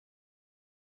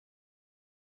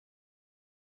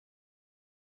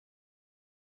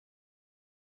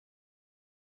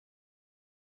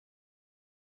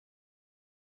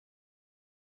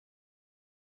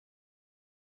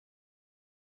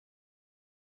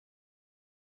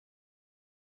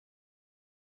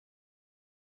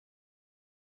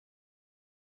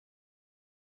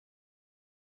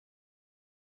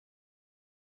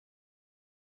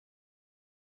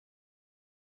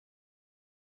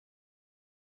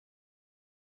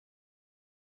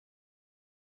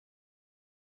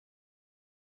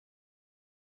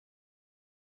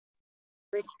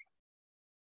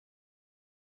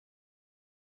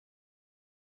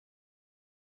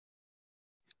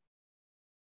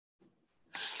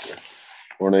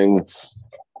Morning.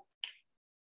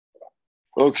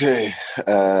 Okay,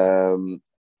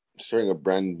 starting a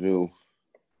brand new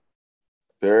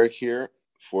parak here.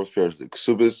 Fourth parak of the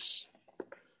Kesubos,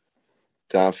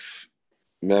 Daf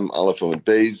Mem Aleph and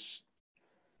Beis,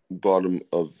 bottom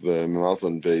of Mem Aleph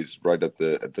and Beis, right at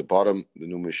the bottom, the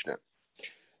new Mishnah.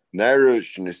 Naira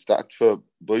shenistatfa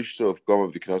boishto of Goma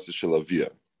v'knasa shalavia.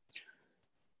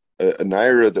 A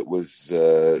naira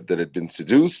that had been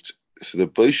seduced, so the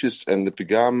boishis and the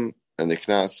pigam and the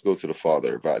knas go to the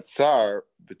father. V'atzar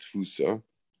b'tfusa,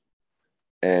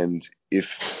 and he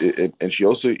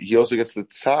also gets the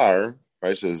tsar,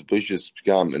 right? So there's boishis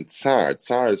pigam and tsar.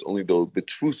 Tsar is only though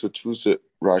b'tfusa. Tfusa,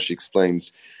 Rashi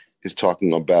explains, is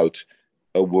talking about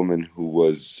a woman who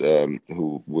was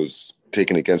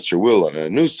taken against her will on a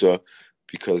nusa,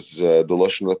 because the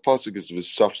lashon of the pasuk is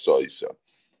v'safsa isa.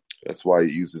 That's why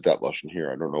it uses that lashon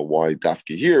here. I don't know why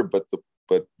dafki here, but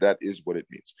that is what it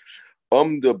means.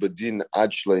 Amda bedin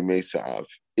ad shlei mesa'av.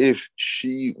 If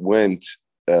she went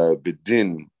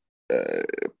bedin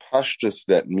pashtus,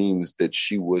 that means that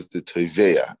she was the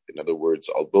toveya. In other words,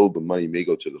 although the money may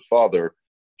go to the father,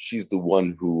 she's the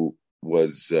one who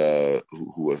was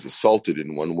assaulted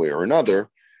in one way or another,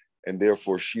 and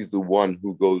therefore she's the one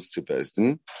who goes to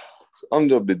Bezdin.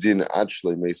 Under bedin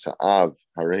achle mesa av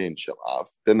harein shel av,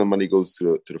 then the money goes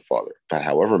to the father. But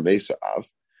however, mesa av,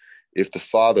 if the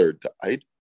father died,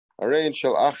 harein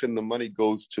shel achen, the money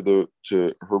goes to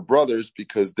her brothers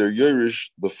because they're yerish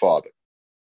the father.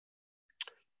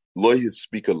 Lo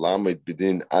yispika lamed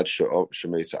bedin ad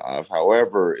shemesa av.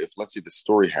 However, if let's say the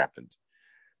story happened,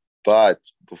 but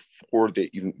before they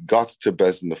even got to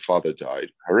Bezdin, the father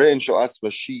died, harein shel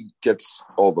atzma, she gets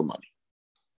all the money.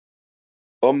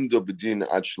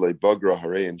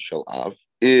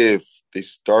 If they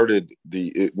started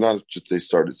not just they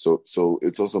started, so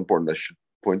it's also important, I should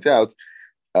point out,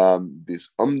 this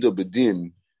Amda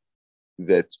Bedin,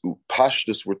 that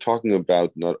Pashtus we're talking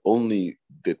about, not only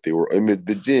that they were Amid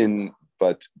Bedin,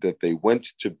 but that they went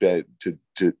to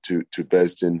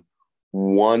Bezdin,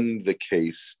 won the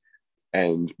case,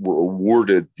 and were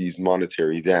awarded these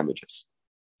monetary damages.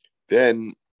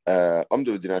 Then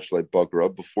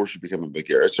before she became a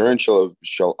begeres,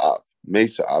 shel av,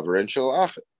 mesa av, shel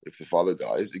ach. If the father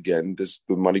dies, again,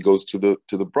 the money goes to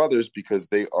the brothers because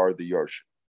they are the yarshin.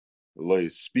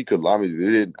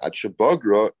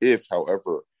 If,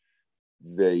 however,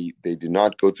 they did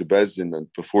not go to Bezdin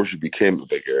and before she became a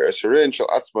begeres,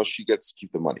 she gets to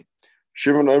keep the money.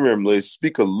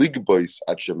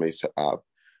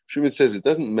 Shimon says it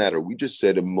doesn't matter. We just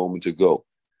said a moment ago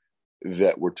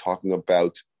that we're talking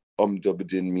about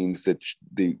Bedin means that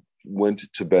they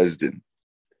went to Bezdin,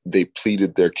 they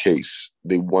pleaded their case,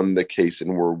 they won the case,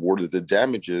 and were awarded the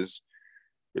damages.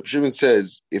 Reb Shimon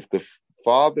says if the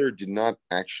father did not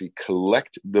actually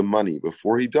collect the money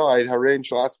before he died, Harein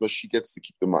Shalatzma, she gets to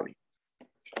keep the money.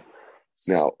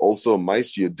 Now, also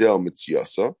Ma'is Yodel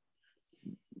Mitziyasa,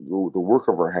 the work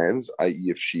of her hands, i.e.,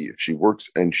 if she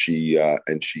works and she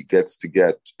gets to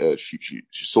get she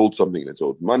sold something and it's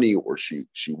owed money, or she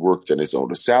worked and is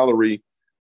owed a salary,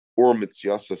 or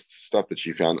mitziyasa, stuff that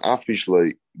she found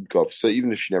afishle gov. So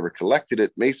even if she never collected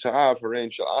it, meisa'av harein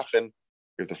shalachen.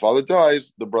 If the father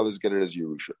dies, the brothers get it as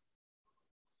yerusha.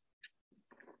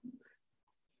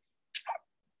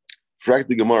 Frak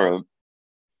the Gemara.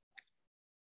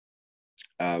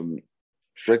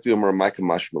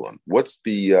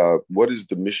 What is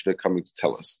the Mishnah coming to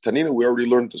tell us? Tanina, we already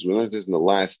learned this. We learned this in the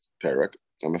last parak.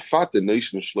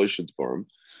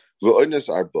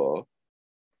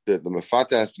 That the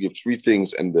mafata has to give three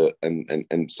things, and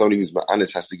somebody who's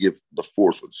ma'anis has to give the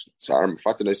fourth, which is tsar.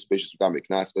 Mafata nice spacious gamik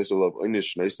nas space love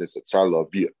inish niceness tsar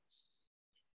love via.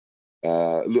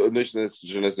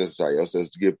 Necessary also has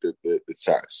to give the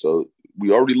tsar. So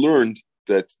we already learned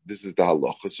that this is the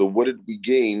halacha. So what did we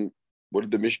gain? What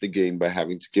did the Mishnah gain by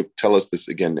having to tell us this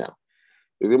again now?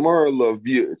 The Gemara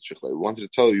Lavia is chichle. We wanted to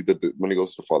tell you that the money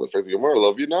goes to the father. The Gemara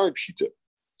Lavia now pshita.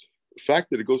 The fact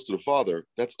that it goes to the father,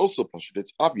 that's also pashut.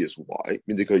 It's obvious why.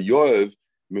 Yoav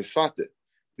mefate.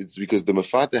 It's because the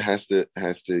mefate has to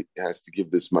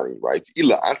give this money, right?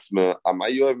 Ila atzma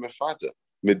amayoav mefate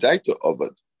medaita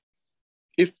ovad.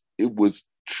 If it was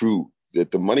true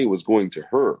that the money was going to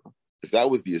her, if that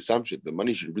was the assumption, the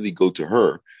money should really go to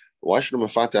her, why should a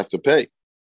mafata have to pay? At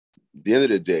the end of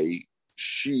the day,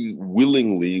 she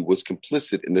willingly was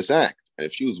complicit in this act. And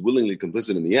if she was willingly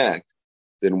complicit in the act,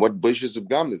 then what boishas of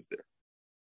gam is there?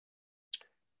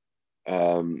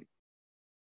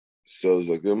 So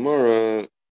the Gemara,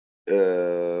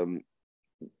 bedin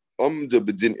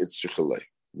itzrichalei.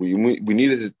 We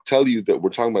needed to tell you that we're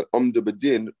talking about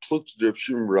bedin plus the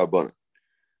Shimon Rabbanan.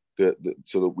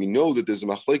 So that we know that there's a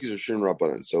machlokes of Shimon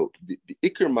Rabbanan. So the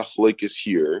ikar machlokes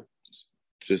here,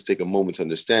 just take a moment to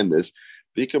understand this.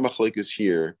 The ikar machlokes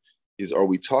here is: are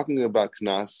we talking about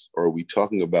knas or are we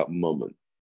talking about mammon?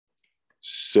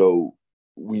 So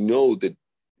we know that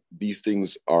these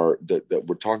things are that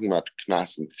we're talking about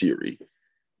knas in theory.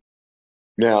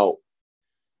 Now,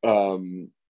 the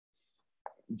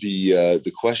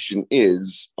question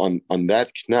is on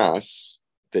that knas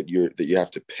that you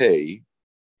have to pay.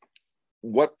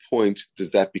 What point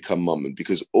does that become mammon?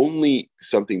 Because only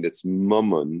something that's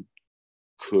mammon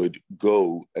could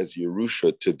go as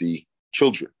Yerusha to the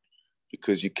children,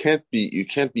 because you can't be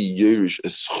Yerush a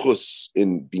schus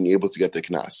in being able to get the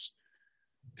knas.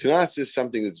 Knas is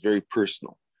something that's very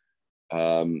personal,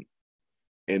 and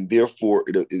therefore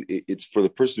it's for the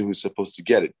person who's supposed to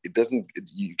get it.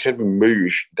 You can't be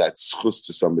Yerush that schus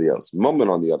to somebody else. Mammon,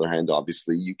 on the other hand,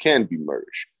 obviously you can be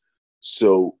Yerush.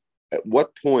 So, at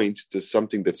what point does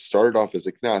something that started off as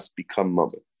a knas become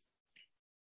mammon?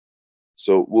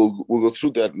 So we'll go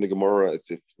through that in the Gemara.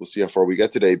 We'll see how far we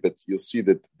get today, but you'll see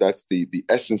that that's the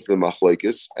essence of the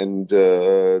machlokes, and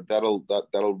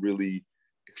that'll really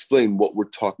explain what we're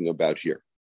talking about here.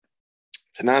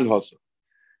 Tanan hasa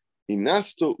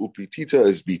inasto upitita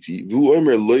es biti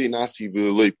vuomer lo inasti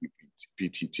v'lo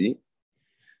pititi.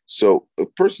 So a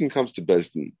person comes to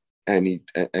Bezdin and he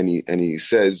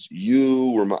says, "You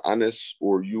were ma'anis,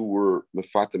 or you were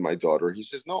mefata my daughter." He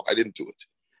says, "No, I didn't do it."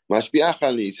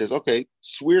 Mashbiachal, he says, "Okay,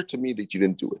 swear to me that you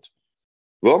didn't do it."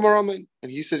 V'omar amen,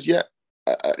 and he says, "Yeah."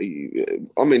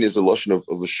 Amen is a lashon of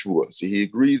a shvua, so he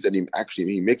agrees, and he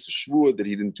makes a shvua that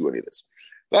he didn't do any of this.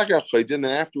 Then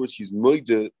afterwards, he's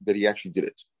moide that he actually did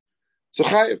it. So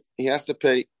chayev, he has to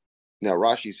pay. Now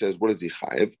Rashi says, "What is he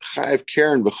chayev? Chayev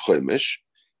keren v'chomish."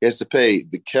 He has to pay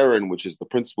the keren, which is the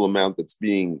principal amount that's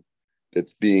being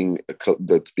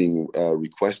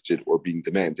requested or being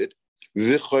demanded.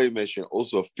 V'chomish, and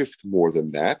also a fifth more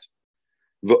than that.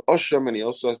 V'osham, and he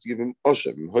also has to give him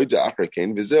osham. Hoida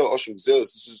achrakein v'zeh osham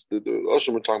gzelis. This is the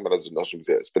osham we're talking about as an osham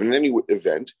gzelis. But in any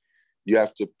event, you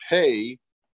have to pay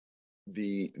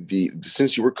the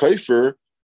since you were kaifer,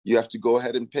 you have to go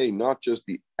ahead and pay not just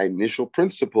the initial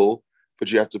principal,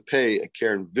 but you have to pay a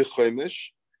keren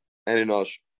v'chomish and an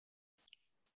osham.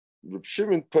 Reb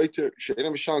Shimon paiter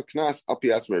she'ena mishan knas al pi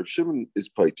atzmai. Reb Shimon is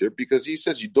paiter because he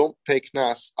says you don't pay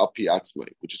knas al pi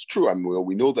atzmai, which is true. I mean,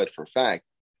 we know that for a fact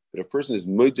that a person is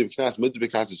moedev knas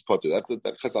is paiter.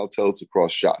 That Chazal tells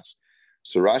across Shas.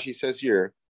 So Rashi says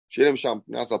here she'ena mishan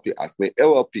knas al pi atzmai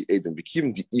el al pi eden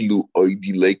v'kivim di ilu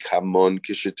oidi lekamon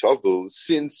kishetovu.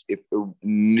 Since if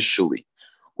initially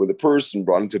when the person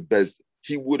brought into Bezdin,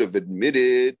 he would have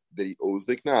admitted that he owes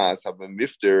the knas, have a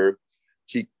mifter.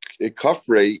 He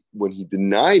kafrei when he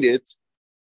denied it.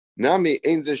 Name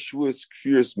einze shvuas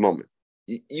kfiras moment.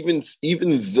 Even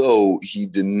though he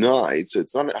denied, so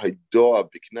it's not a haidah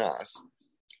b'knas,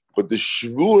 but the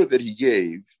shvua that he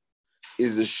gave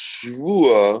is a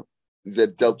shvua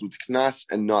that dealt with knas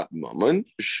and not mammon.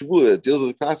 A shvua that deals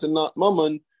with knas and not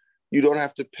mammon, you don't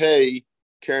have to pay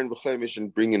keren v'chomish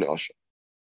and bring in asha.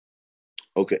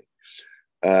 Okay.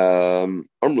 So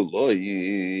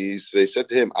they said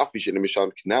to him, so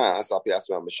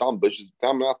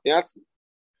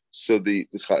the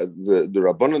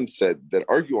Rabbanan said that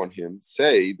argue on him,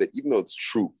 say that even though it's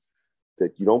true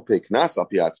that you don't pay knas al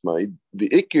pi atzmai, the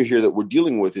ikir here that we're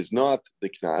dealing with is not the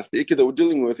knas. The ikir that we're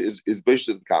dealing with is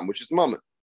b'shel kam, which is mammon.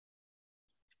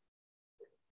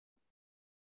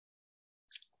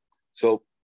 So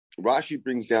Rashi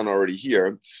brings down already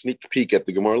here, sneak peek at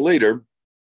the Gemara later,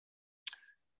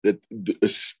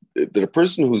 that a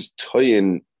person who's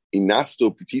toyin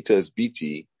inasto petita as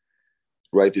biti,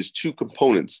 right? There's two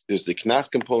components. There's the knas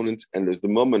component, and there's the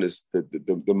mammon is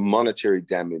the monetary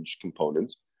damage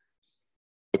component.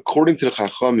 According to the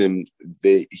Chachamim,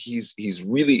 his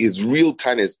real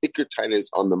taina is ikar taina is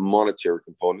on the monetary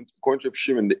component. According to Reb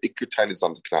Shimon, the ikar taina is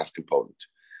on the knas component,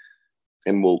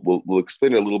 and we'll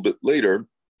explain it a little bit later.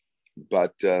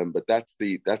 But that's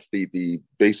the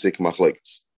basic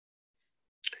machlekes.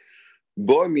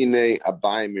 So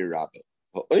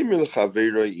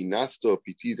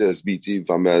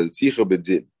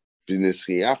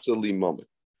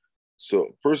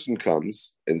a person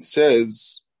comes and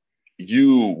says,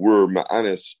 "You were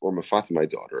ma'anis or mafat my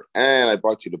daughter, and I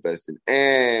brought you to Bezdin,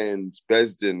 and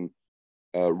Bezdin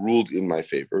ruled in my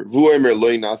favor."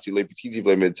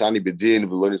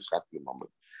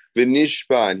 And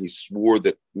he swore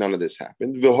that none of this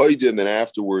happened. And then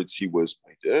afterwards he was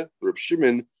Reb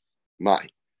Shimon.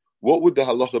 What would the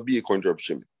halacha be according to Reb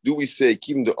Shimon? Do we say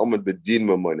kim the amad bedin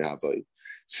mamayne havai?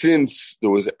 Since there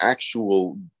was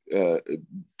actual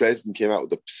Bezdin came out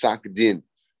with a psak din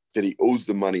that he owes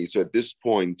the money, so at this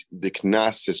point the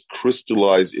knas has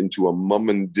crystallized into a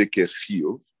mammon dike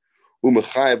chiyuv,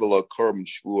 umechayev ala korban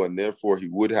shvua, and therefore he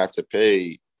would have to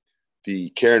pay the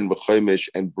keren v'chomish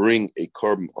and bring a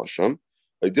korban asham.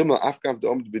 Even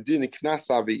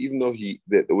though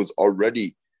there was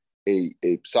already a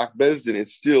psak bezdin,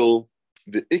 it's still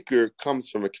the ikr comes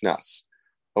from a knas.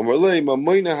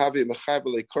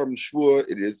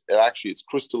 It's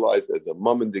crystallized as a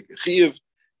mammon dik chiv,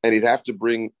 and he'd have to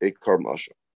bring a korban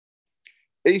asham.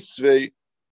 Eisvei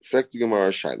fragt die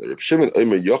Gemara Shaila. Reb Shimon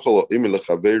oimer yochel oimer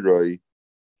lechaveroi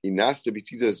inasta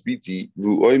bititas biti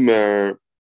vu oimer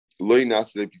lo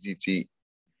inasta bititi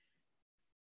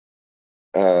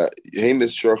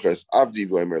hemis shorchas avdi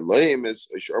vu oimer lo hemis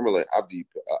oimer lo avdi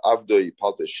avdoi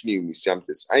palta shni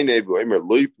umisyamtis aine vu oimer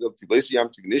lo yipnoti lo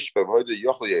yamtik nishpa v'hoide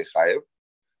yochel yechayev.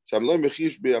 So I'm lo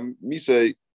mechish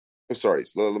b'misay. Sorry,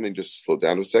 so let me just slow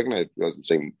down a second. I wasn't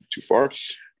saying too far.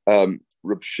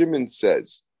 Reb Shimon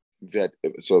says that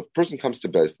so if a person comes to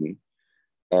Bezdin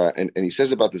and he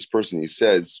says about this person, he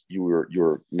says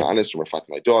you're honest or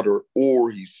my daughter,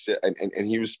 or he said and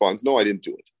he responds, no, I didn't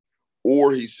do it,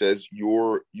 or he says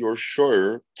your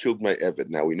shor killed my eved.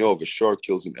 Now we know if a shor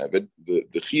kills an eved, the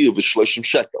chiyuv is shloshim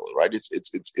shekel, right?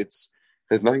 It's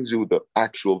has nothing to do with the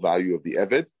actual value of the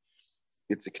eved.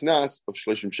 It's a knas of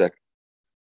shloshim shekel.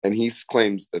 And he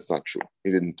claims that's not true. He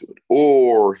didn't do it.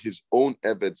 Or his own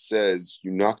Eved says,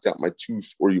 you knocked out my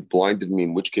tooth or you blinded me,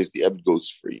 in which case the Eved goes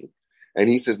free. And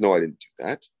he says, no, I didn't do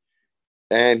that.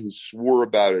 And he swore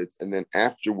about it. And then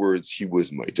afterwards, he was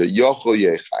Maita.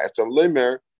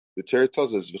 The Torah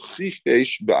tells us,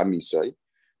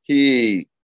 he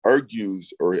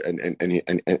argues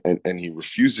and he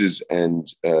refuses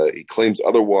and he claims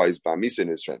otherwise ba'amisa in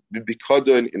his friend. In a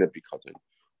bikadon.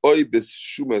 Oy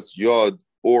b'shumas yod,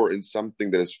 or in something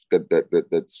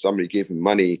that somebody gave him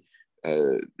money,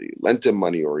 lent him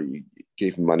money, or he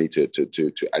gave him money to a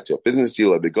business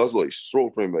deal. A begazlo, he stole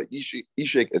from him like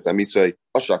ishek as amisai,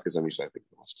 ashak as amisai. I think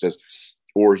it says,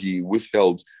 or he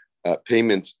withheld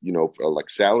payment, like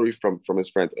salary from his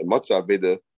friend. Matzah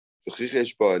aveda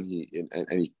v'chicheshba,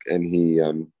 and he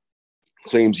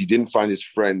claims he didn't find his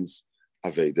friend's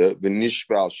aveda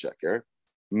v'nishbal sheker.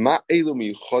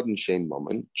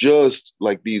 Just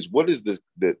like these, what is the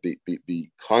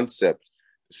concept,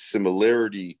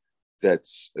 similarity that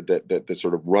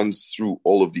sort of runs through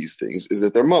all of these things is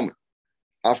that they're moment.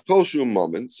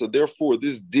 So therefore,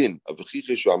 this din of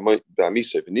nishpal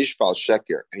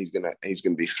sheker, and he's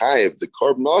gonna be chayev the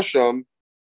korban asham.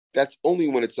 That's only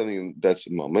when it's something that's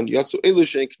a moment. Yatsu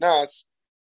elushen knas,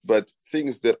 but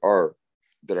things that are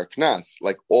knas,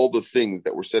 like all the things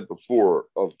that were said before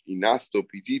of inasto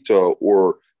pitito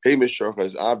or hey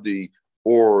mishorchas avdi,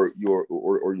 or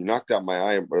you knocked out my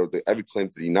eye, or the Eved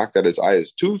claims that he knocked out his eye,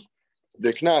 his tooth,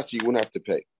 the knas you wouldn't have to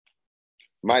pay.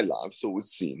 My love, so it would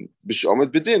seem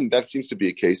b'shamad bedin, that seems to be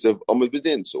a case of amad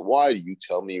bedin. So why do you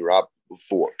tell me, Rab,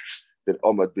 before that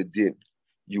amad bedin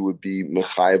you would be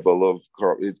mechayev of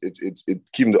it's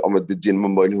kim the amad bedin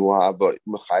mamon who have a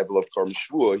mechayev of karm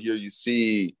shvua. Here you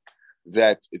see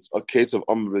that it's a case of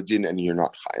Amr Badin and you're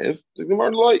not Chayev. We're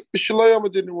going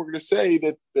to say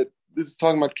that this is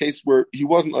talking about a case where he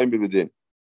wasn't Amr Badin.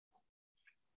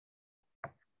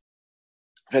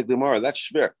 In fact, the Gemara, that's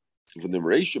shver. From the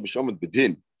ratio of Amr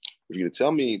Badin, if you're going to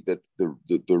tell me that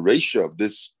the ratio of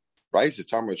this rice is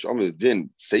talking about Amr Badin,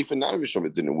 Seifa not Amr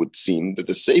Badin, it would seem that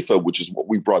the Seifa, which is what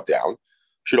we brought down,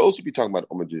 should also be talking about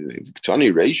Amr Badin. The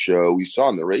Ketani ratio, we saw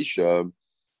in the ratio,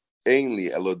 only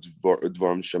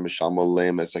dvarim shemeshalma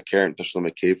leim as a keren tashlum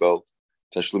kevel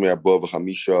tashlum above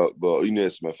hamisha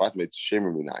v'oines mefatmet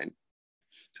shemer minayin.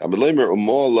 Tabeleimer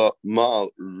umola mal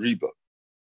riba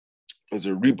as a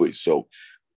riba. So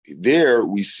there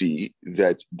we see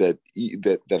that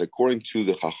according to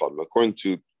the Chacham, according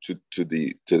to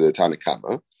the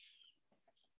Tanakama,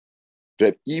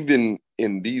 that even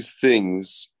in these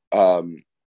things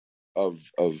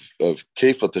of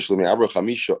Kefa Tashlumi Abra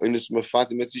Chamisha Inus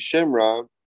Mefati Metzi Shemra,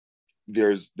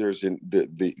 there's in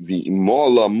the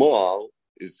Moala Moal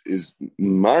is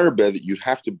marbe that you'd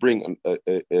have to bring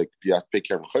you have to pay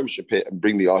Keren Chamish and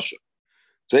bring the Asha.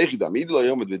 If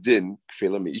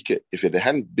it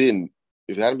hadn't been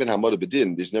Hamad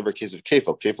Bedin, there's never a case of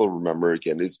Kefal. Kefal, remember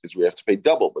again, is we have to pay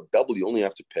double, but double you only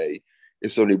have to pay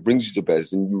if somebody brings you to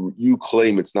Bez and you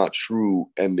claim it's not true,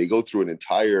 and they go through an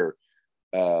entire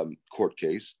court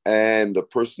case, and the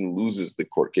person loses the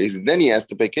court case, then he has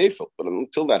to pay kefil. But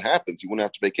until that happens, he wouldn't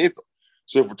have to pay kefil.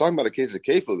 So if we're talking about a case of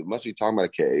kefil, it must be talking about a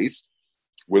case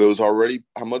where there was already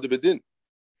hamad bedin.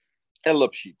 So if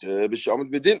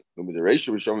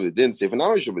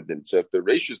the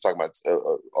ratio is talking about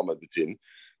Amad B'Tin,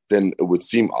 then it would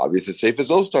seem obvious that Seif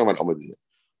is also talking about Amad B'Tin.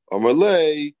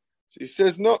 Amalei, so he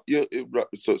says no.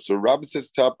 So Rabbi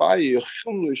says to Abaye, if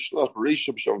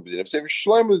Seif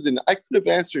Shlomo B'Tin, I could have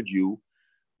answered you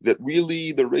that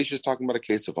really the ratio is talking about a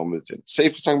case of Amad B'Tin.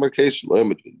 Seif is talking about a case of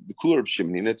Shlomo B'Tin. The cooler of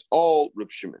Shimon, and it's all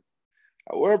Reb Shimon.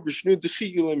 However,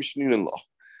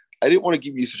 I didn't want to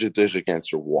give you such a direct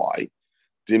answer. Why?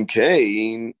 Dim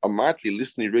Kain, Amatli,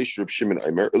 listening ratio of Shimon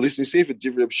Aimer, or listening safe at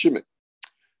different of Shimon.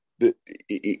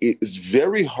 It's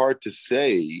very hard to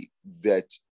say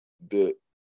that the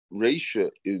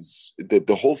ratio is that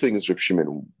the whole thing is Reb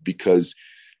Shimon, because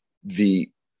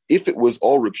if it was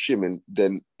all Reb Shimon,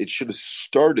 then it should have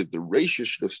started, the ratio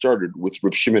should have started with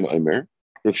Reb Shimon Aimer.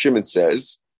 Reb Shimon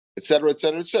says, etc.,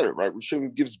 right? Reb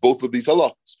Shimon gives both of these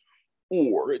halachas.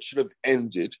 Or it should have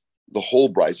ended, the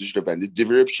whole brisa should have ended,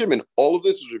 Divrei Reb Shimon. All of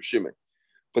this is Reb Shimon.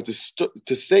 But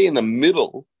to say in the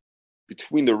middle,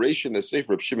 between the ratio and the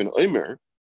Sefer Reb Shimon Omer,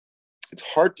 it's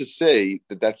hard to say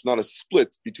that that's not a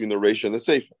split between the ratio and the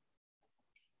Sefer.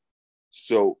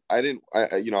 So I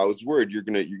was worried you're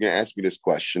gonna ask me this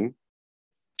question.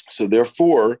 So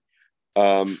therefore,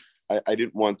 I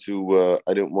didn't want to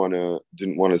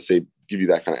say give you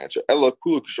that kind of answer. Ella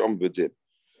kula k'sham b'din.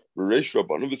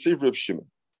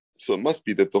 So it must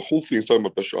be that the whole thing is talking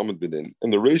about Bashar Ahmed Binin,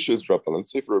 and the ratio is Rabban and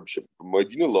Sefer Reb Shimon. From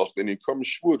Medina Loch, then you come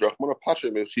Shvud Rachmana Patra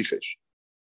Mechichesh.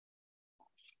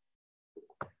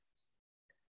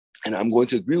 And I'm going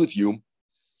to agree with you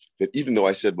that even though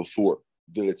I said before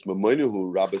that it's Mamayna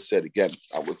who Rabba said again,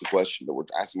 that was the question that we're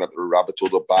asking about. The Rabba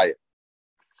told Abaye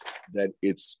that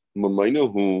it's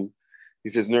Mamayna who he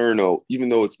says no. Even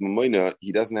though it's Mamayna,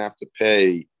 he doesn't have to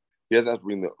pay. He doesn't have to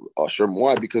bring the Asher.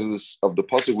 Why? Because of the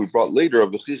pasuk we brought later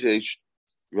of the Chichesh,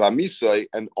 Ramisai,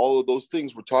 and all of those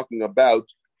things we're talking about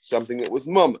something that was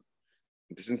Mammon.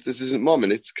 Since this isn't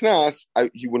Mammon, it's Knas,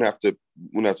 he wouldn't have to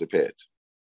pay it.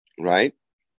 Right?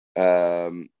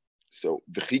 So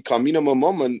V'chi Kamina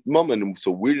Mammon.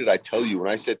 So where did I tell you when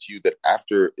I said to you that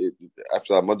after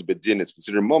Amad Bedin it's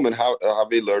considered Mammon? How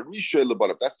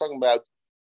that's talking about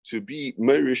to be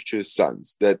marriage to his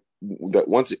sons, that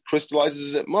once it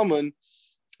crystallizes at Mammon,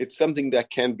 it's something that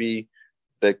can be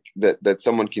that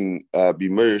someone can be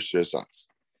married to their sons.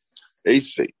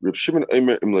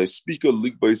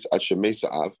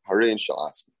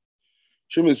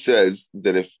 Shimon says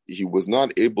that if he was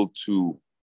not able to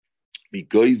be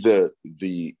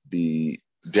the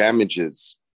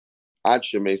damages at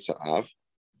Shemesa Av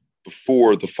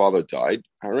before the father died,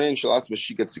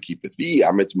 she gets to keep it.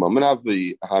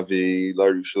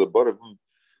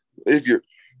 If you're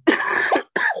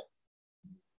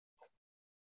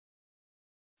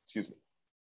excuse me,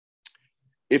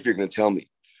 if you're going to tell me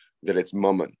that it's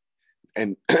mammon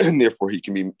and therefore he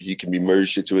can be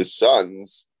merged to his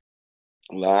sons,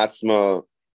 latzma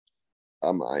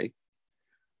amai.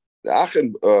 Why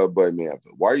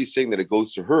are you saying that it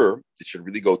goes to her? It should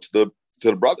really go to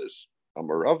the brothers.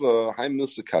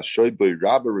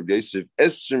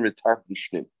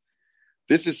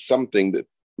 This is something that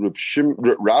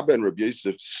Rabba and Rabbi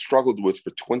Yosef struggled with for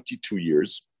 22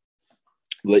 years.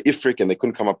 And they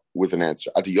couldn't come up with an answer.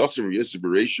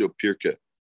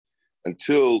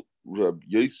 Until Rabbi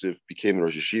Yosef became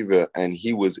Rosh Yeshiva and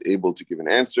he was able to give an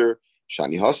answer. The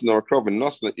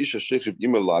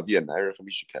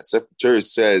Torah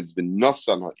says,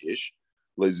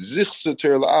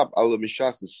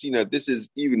 this is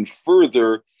even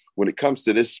further when it comes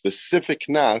to this specific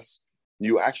nas.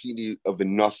 You actually need a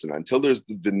v'nasan. Until there's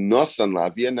the v'nasan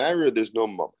la'avia naira, there's no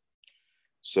moment.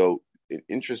 So, an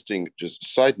interesting, just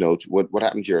side note, what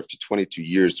happened here after 22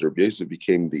 years, Rabbi Yosef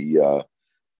became the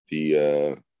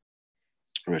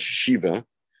Rosh Yeshiva.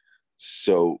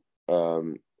 So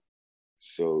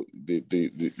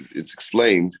it's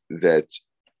explained that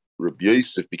Rabbi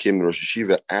Yosef became the Rosh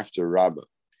Yeshiva after Rabbah,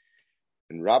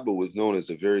 and Rabbah was known as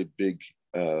a very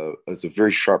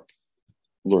sharp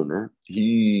learner.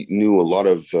 He knew a lot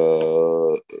of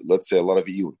iyun,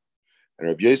 and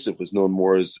Rabbi Yosef was known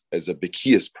more as a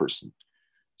bekias person.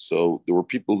 So there were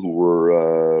people who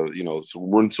were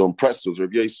weren't so impressed with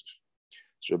Rabbi Yosef.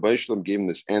 So Rabbi Yishlem gave him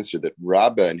this answer that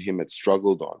Rabbah and him had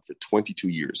struggled on for 22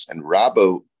 years. And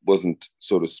Rabbah wasn't,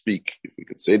 so to speak, if we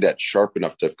could say that, sharp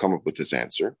enough to have come up with this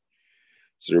answer.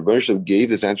 So Rabbi Yishlem gave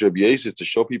this answer to Rabbi Yosef to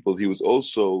show people he was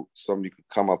also somebody who could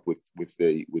come up with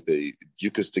a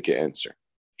Yukastika answer.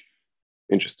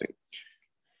 Interesting.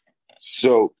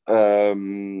 So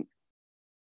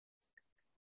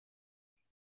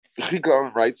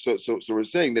right? So we're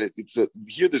saying that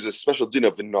here there's a special din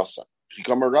of v'nasa.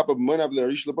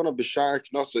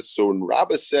 So when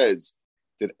Rabbah says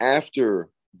that after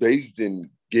Beis Din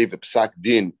gave a psak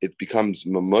din, it becomes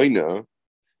mamoina,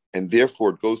 and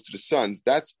therefore it goes to the sons.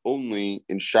 That's only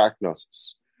in shak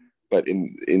knossos. But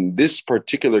in this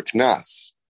particular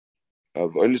knas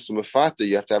of onus mafata,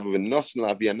 you have to have a v'nos and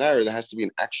avianayr. There has to be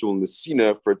an actual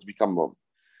nesina for it to become mom.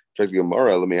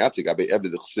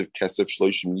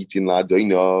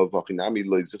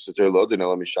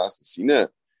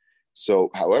 So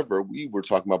however, we were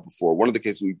talking about before, one of the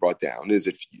cases we brought down is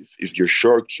if your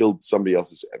shor killed somebody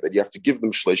else's eved, you have to give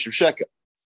them shleish of shekel.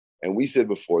 And we said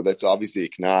before, that's obviously a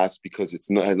knas because it's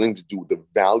not having to do with the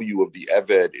value of the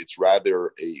eved. It's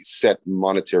rather a set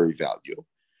monetary value.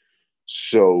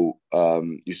 So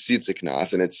you see it's a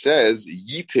knas, and it says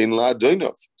yitin la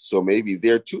doinov. So maybe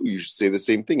there too you should say the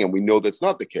same thing, and we know that's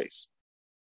not the case.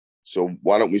 So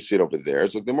why don't we say it over there?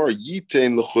 It's like the more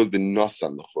yitin l'chud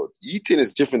v'nosan l'chud. Yitin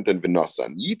is different than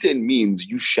v'nosan. Yitin means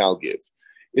you shall give.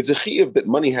 It's a chiyuv that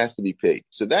money has to be paid.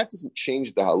 So that doesn't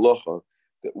change the halacha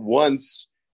that once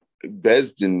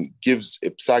Beis Din gives a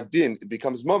psak din, it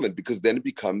becomes moment, because then it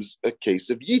becomes a case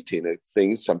of yitin, a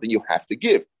thing, something you have to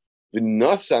give. The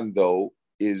nasan though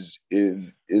is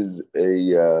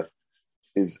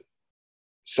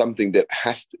something that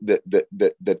has to,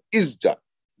 that is done.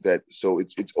 That so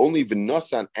it's only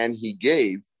v'nasan and he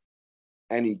gave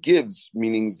and he gives,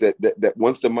 meaning that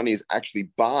once the money is actually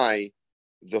by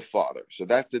the father. So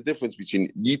that's the difference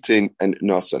between yitin and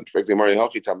nasan.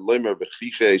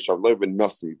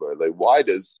 Like, why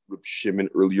does Reb Shimon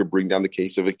earlier bring down the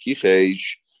case of a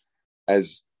kichesh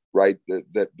as right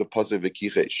that the pasuk of a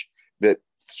kichesh that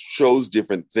shows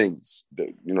different things? That,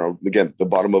 again, the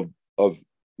bottom of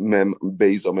Mem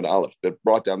Beis Amid Aleph that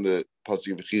brought down the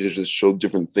pasuk of a kichesh that showed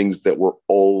different things that were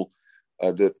all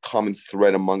the common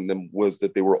thread among them was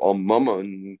that they were all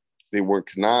mammon, they weren't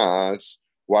knas.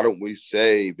 Why don't we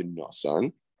say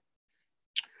v'nasan?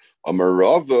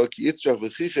 Amarava ki yitzrach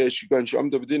v'chichesh yigan sham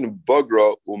davidin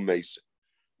bagra umeisa.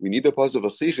 We need the pasuk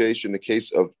of v'chichesh in the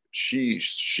case of she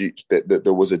that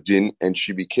there was a din and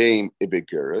she became a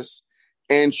begeres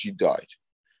and she died.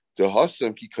 The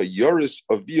hasam ki kayaris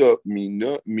avia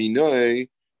minae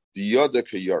diyada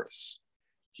kayaris.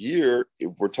 Here,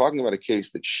 if we're talking about a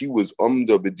case that she was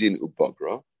umda bedin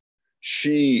ubagra,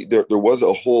 there was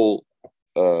a whole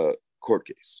court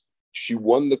case. She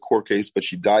won the court case, but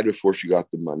she died before she got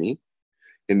the money.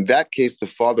 In that case, the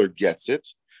father gets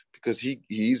it because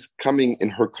he's coming in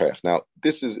her kayach. Now,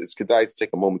 it's kedai to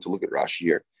take a moment to look at Rashi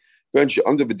here. Reb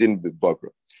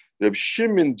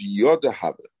Shimon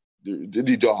didahav.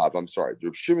 I'm sorry.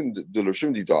 Reb Shimon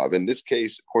didahav. In this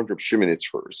case, according to Reb Shimon, it's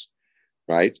hers,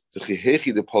 right?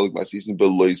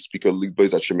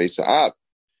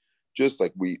 Just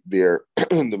like we there,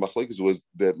 the machlokes was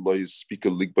that lois speak a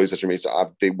lig boys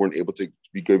they weren't able to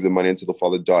give the money until the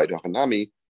father died. Hanami,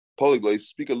 polig lois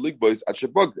speak a lig boys at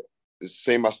shabagra. The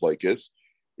same machlokes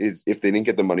is if they didn't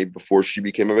get the money before she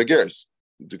became a begeres.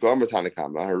 The Gemara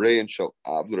Tanakama Harei and Shal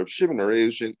Avler of Shimon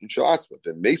Harei and Shal Atzma.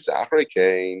 The Mesa Achrei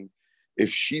Kain, if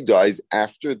she dies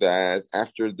after that,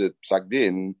 after the psak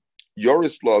din,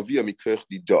 Yoris Lo Avia Mikoch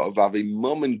Dida Vave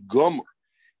Mom and Gomer.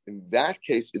 In that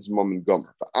case, it's mom and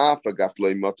gomer. Even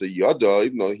though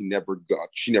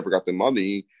she never got the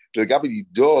money.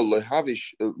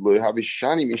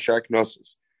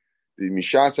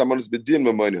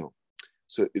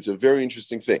 So it's a very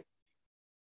interesting thing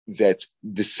that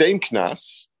the same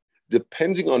knas,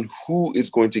 depending on who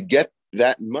is going to get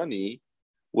that money,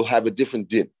 will have a different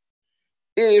din.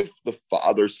 If the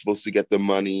father is supposed to get the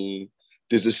money,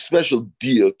 there's a special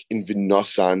diuk in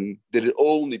Vinasan that it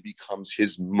only becomes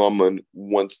his mammon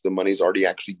once the money is already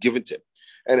actually given to him.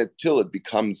 And until it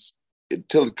comes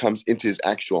into his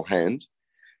actual hand,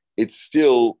 it's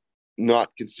still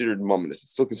not considered mammonous.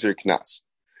 It's still considered knas.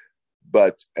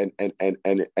 But and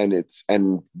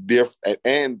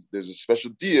there's a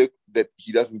special diuk that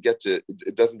he doesn't get to,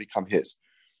 it doesn't become his.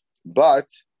 But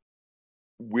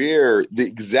where the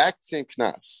exact same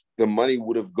knas, the money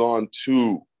would have gone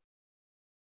to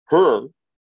her,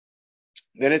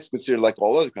 then it's considered like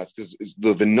all other knas, because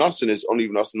the v'nasan is only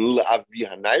v'nasan la'avi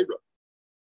hanayra.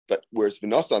 But whereas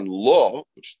v'nasan law,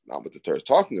 which is not what the Torah is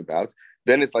talking about,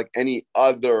 then it's like any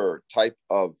other type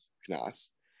of knas.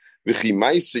 When he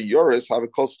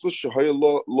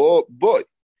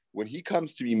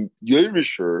comes to be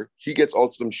yerish her, he gets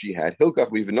also them she had. So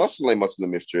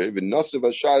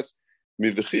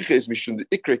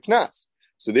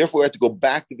therefore, we have to go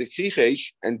back to the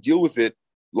chichesh and deal with it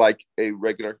like a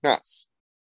regular knas.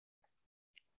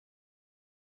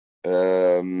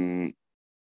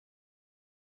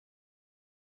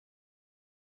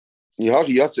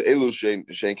 Yahachi Yatsa Elu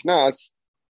Shein Knas.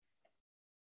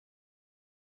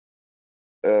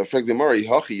 Frag the Mari,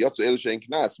 Hachi Yatsa Elu Shein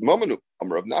Knas. Momanu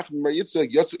Amar of Nachman Mar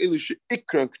Yitzchak Yatsa Elu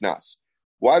Sheikran Knas.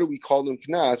 Why do we call them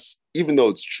Knas? Even though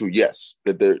it's true, yes,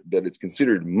 that it's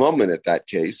considered Mammon at that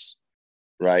case,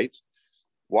 right?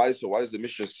 Why does the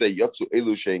Mishnah say Yatsu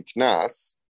Elu Shein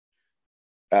Knas?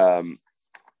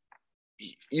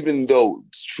 Even though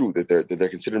it's true that they're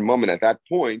considered Mammon at that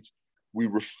point, we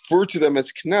refer to them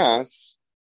as Knas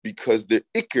because the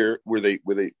Iker, where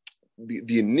the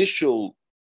initial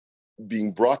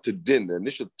being brought to din, the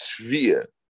initial tviyah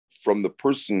from the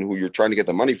person who you're trying to get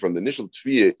the money from, the initial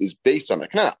tviyah is based on a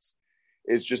Knas.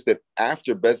 It's just that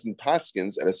after Bezdin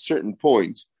Paskins, at a certain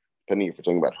point, depending if we're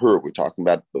talking about her, we're talking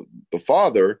about the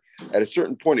father, at a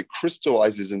certain point it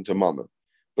crystallizes into Mammon.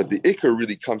 But the Iker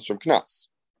really comes from Knas.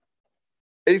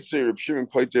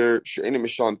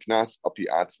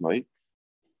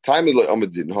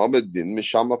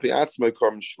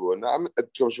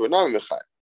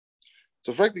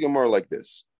 So frankly, Gemara like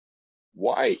this.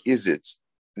 Why is it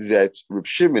that Reb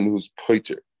Shimon, who's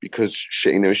poiter, because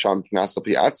she'ein misham knas al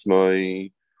pi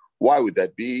atzmai, why would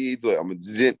that be?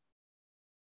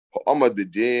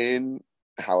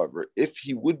 However, if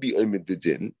he would be omid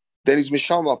b'din, then he's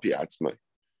misham al pi atzmai.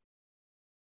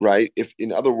 Right? If,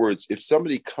 in other words, if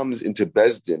somebody comes into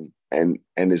Bezdin and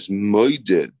is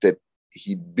moide that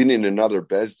he'd been in another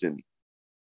Bezdin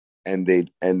and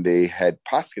they had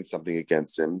paskin something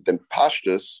against him, then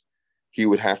pashtus, he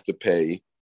would have to pay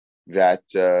that.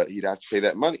 He'd have to pay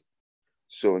that money.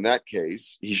 So in that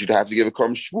case, he should have to give a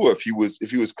karm shvua. If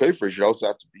he was kafir, he should also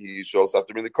have to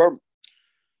bring the karm.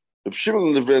 Reb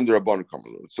Shimon lived the Rabbanan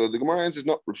Kamalun. So the Gemara answers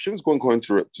no. Reb Shimon's going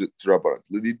to Rabbanan.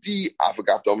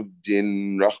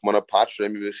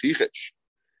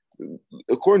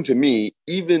 According to me,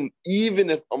 even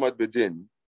if Amad Bedin,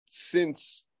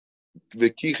 since the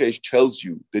Kichesh tells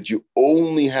you that you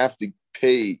only have to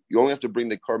pay, you only have to bring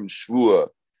the carbon shvua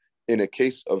in a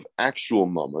case of actual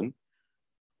mammon,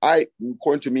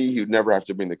 according to me, he would never have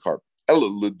to bring the carbon.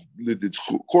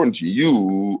 According to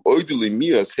you, why don't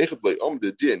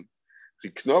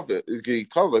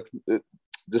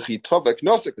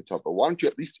you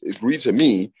at least agree to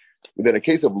me that in a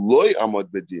case of loy amad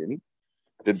bedin,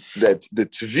 that the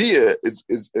tviyah is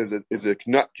a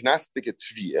knastic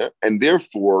tviyah, and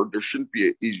therefore there shouldn't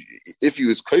be if he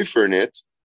was kaifer in it,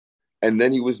 and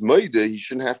then he was maida, he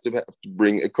shouldn't have to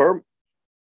bring a karm.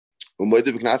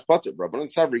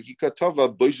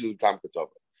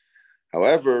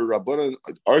 However, Rabbanan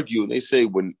argue, and they say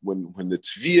when the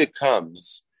tviyah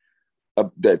comes,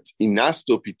 that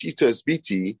inasto pitita is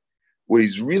biti, what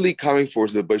he's really coming for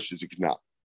is the Bosh Zikna.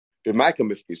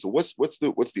 So what's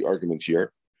the argument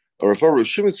here? Rav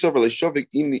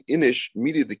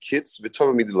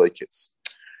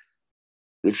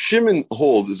Shimon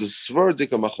holds is a svardik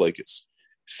machlokes.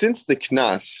 Since the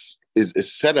knas is a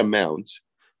set amount,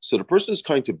 so the person who's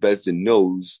coming to Bezdin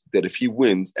knows that if he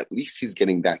wins, at least he's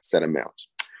getting that set amount.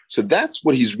 So that's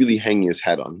what he's really hanging his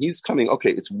hat on. He's coming, okay,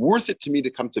 it's worth it to me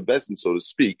to come to Bezdin, so to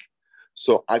speak.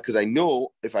 So because I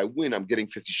know if I win, I'm getting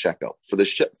 50 shekel. For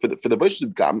the Bosh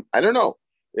Gam, I don't know.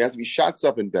 They have to be shots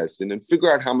up in Bezdin and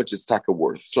figure out how much it's taka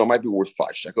worth. So it might be worth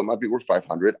 5 shekel, it might be worth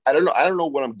 500. I don't know. I don't know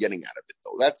what I'm getting out of it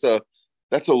though.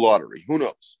 That's a lottery. Who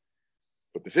knows?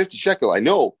 But the 50 shekel, I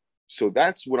know. So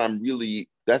that's what I really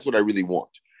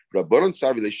want. Rabbanan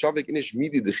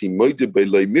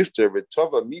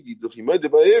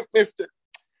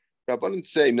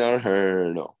say,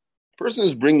 no. Person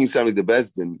is bringing somebody to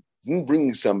Bezdin isn't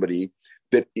bringing somebody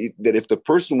that if the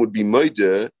person would be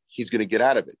moida, he's going to get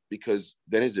out of it, because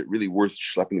then is it really worth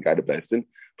schlepping the guy to Bezdin?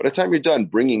 By the time you're done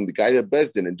bringing the guy to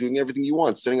Bezdin and doing everything you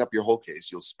want, setting up your whole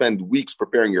case, you'll spend weeks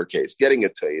preparing your case, getting a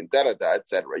tay and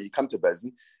etc. You come to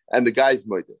Bezdin and the guy's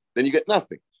moida, then you get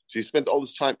nothing. So you spent all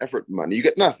this time, effort, and money, you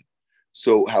get nothing.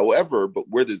 So, however, but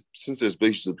since there's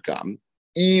Beishas of Gam,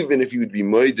 even if he would be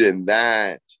moida in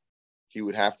that, he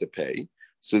would have to pay.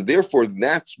 So therefore,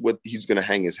 that's what he's going to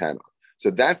hang his hat on.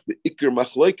 So that's the Iker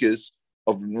Machlokes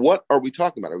of what are we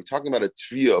talking about? Are we talking about a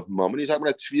tviyah of mammon? Are you talking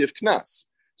about a tviyah of knas?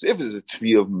 So if it's a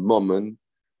tviyah of mammon,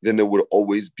 then there would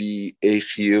always be a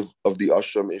chiyuv of the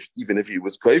ashram, even if he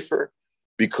was kaifer,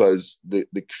 because the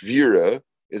kvira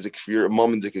is a kvira, a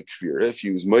mammondik kvira. If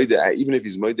he was moida, even if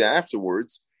he's moida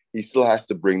afterwards, he still has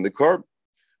to bring the karb.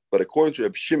 But according to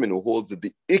Reb Shimon, who holds that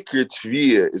the Iker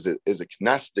tviyah is a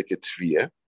knastik tviyah,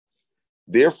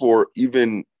 therefore,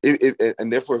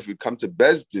 if we come to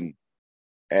Bezdin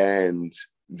and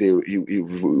he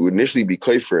would initially be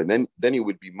kaifer, and then he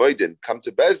would be moida, come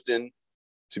to Bezdin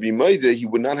to be moida, he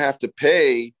would not have to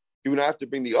pay. He would not have to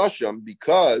bring the asham,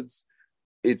 because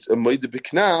it's a Moed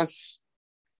B'Knas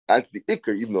as the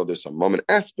Iker, even though there's some Mammon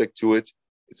aspect to it.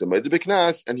 It's a Moed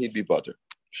B'Knas, and he'd be butter.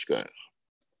 Shkoyach.